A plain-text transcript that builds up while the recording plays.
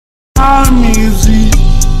meezy.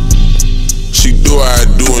 She do what I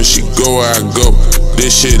do and she go where I go.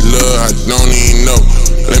 This shit love, I don't even know.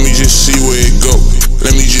 Let me just see where it go.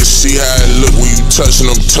 Let me just see how it look when you touching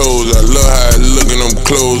them toes. I love how it look in them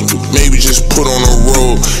clothes, but maybe just put on a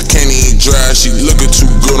roll. Can't even drive, she looking too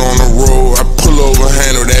good on the road. I pull over,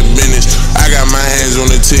 handle that business. I got my hands on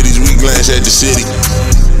the titties, we glance at the city.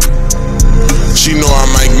 She know I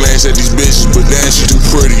might glance at these bitches, but damn, she too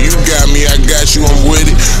pretty. You got me, I got you, I'm with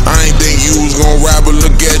it. I ain't think you was gon' ride, but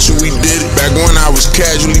look at you, we did it. Back when I was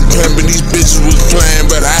casually pimping, these bitches was playing,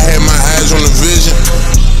 but I had my eyes on the vision.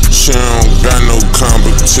 She don't got no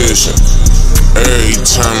competition. Every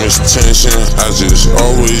time it's tension, I just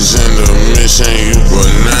always end up missing you. But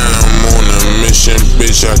now I'm on a mission,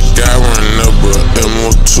 bitch. I got one up, but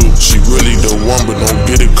MO2. She really the one, but don't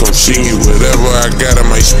get it confused. Whatever I got, I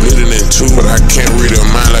might split it in two, but I can't read her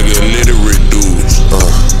mind like a literate dude.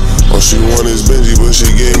 All she want is Benji, but she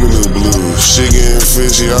gave me the blues. She getting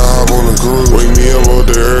fishy, I hop on the cruise. Wake me up all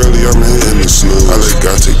day early, I'm hitting the snooze. I let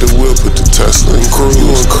God take the wheel, put the Tesla in cruise. You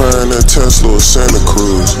ain't crying that Tesla or Santa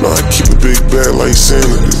Cruz. No, I keep a big bag like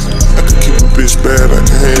Santa do. I can keep a bitch bad, I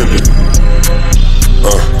can handle it.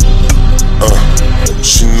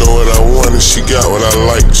 She know what I want and she got what I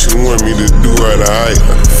like. She want me to do right, I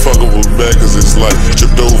can fuck up her back cause it's like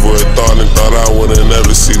tripped over a thought and thought I wouldn't never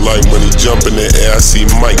see light. When he jump in the air, I see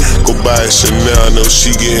Mike go buy a Chanel, I know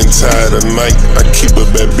she getting tired of night. I keep a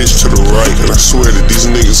bad bitch to the right, and I swear that these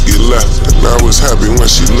niggas get left. And I was happy when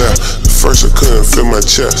she left. At first I couldn't feel my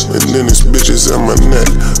chest, and then this bitch is at my neck.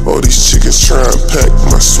 All these chickens trying to pack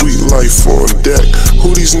my sweet life on deck.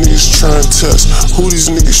 Who these niggas trying to test? Who these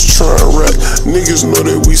niggas trying to wreck? Niggas know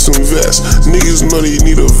that we some vests. Niggas know they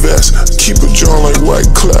need a vest. Keep a jaw like White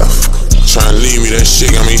Clef. Tryna leave me, that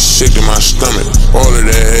shit got me sick in my stomach. All of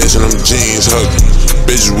that ass and them jeans hugging.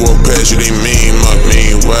 Bitches walk past you, they mean muck.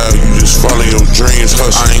 Meanwhile, you just follow your dreams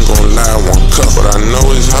hustle. I ain't gon' lie, one cup, but I know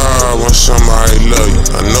it's hard when somebody love you.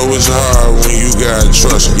 I know it's hard when you gotta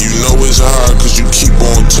trust me. You know it's hard cause you keep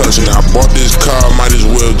on touching. I bought this car, might as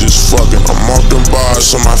well just fuck it. I'm off them bars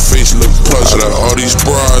so my face look puzzled. Out of all these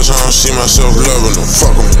bras, I don't see myself loving them.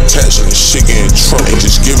 Fuck them, attaching this shit getting trouble. Ain't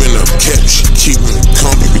just giving up kept, she keeping me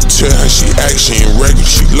comfy. You can tell how she act, she ain't regular,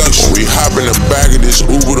 she lucky. When we hop in the back of this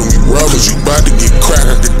Uber, then we rub. Cause you bout to get cracked,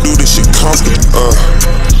 I could do this shit comfortable.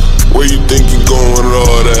 Where you think you going with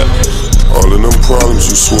all that? All of them problems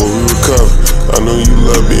you swore we would cover. I know you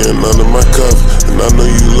love being under my cover, and I know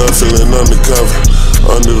you love feeling undercover.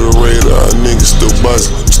 Under the radar, niggas still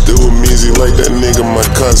buzzing. Still with meezy like that nigga my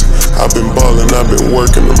cousin. I've been ballin', I've been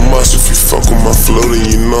working the muscle. If you fuck with my flow, then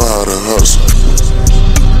you know how to hustle.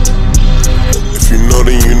 If you know,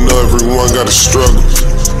 then you know everyone gotta struggle.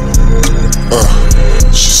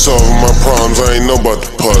 She solving my problems, I ain't know about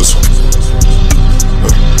the puzzle.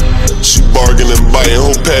 She bargaining and biting,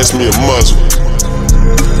 who pass me a muzzle.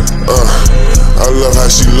 I love how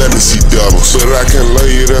she let me see double, but I can't love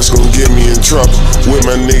you, that's gon' get me in trouble. With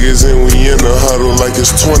my niggas and we in the huddle like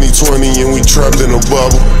it's 2020 and we trapped in a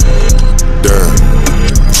bubble. Damn.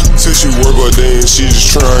 Since she work all day and she just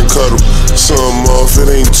try and cuddle. Something off, it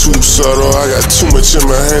ain't too subtle. I got too much in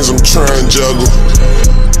my hands, I'm trying to juggle.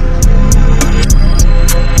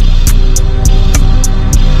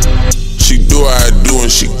 She do what I do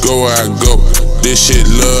and she go where I go. This shit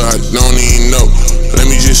love, I don't even know. Let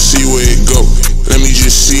me just see where it go. Let me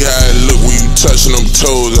just see how it look when you touching them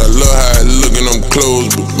toes. I love how it look in them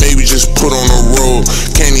clothes, but maybe just put on a roll.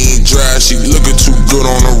 Can't even drive, she looking too good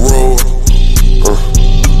on the road.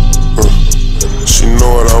 She know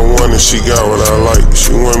what I want and she got what I like.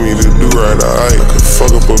 She want me to do right, I could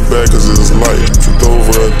fuck up her back cause it's light. Tripped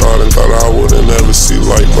over a thought and thought I wouldn't ever see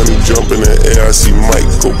light. Money jump in the air, I see Mike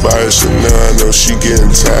go buy a Chanel, I know she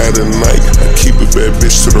getting tired of night. I keep a bad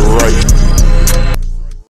bitch to the right.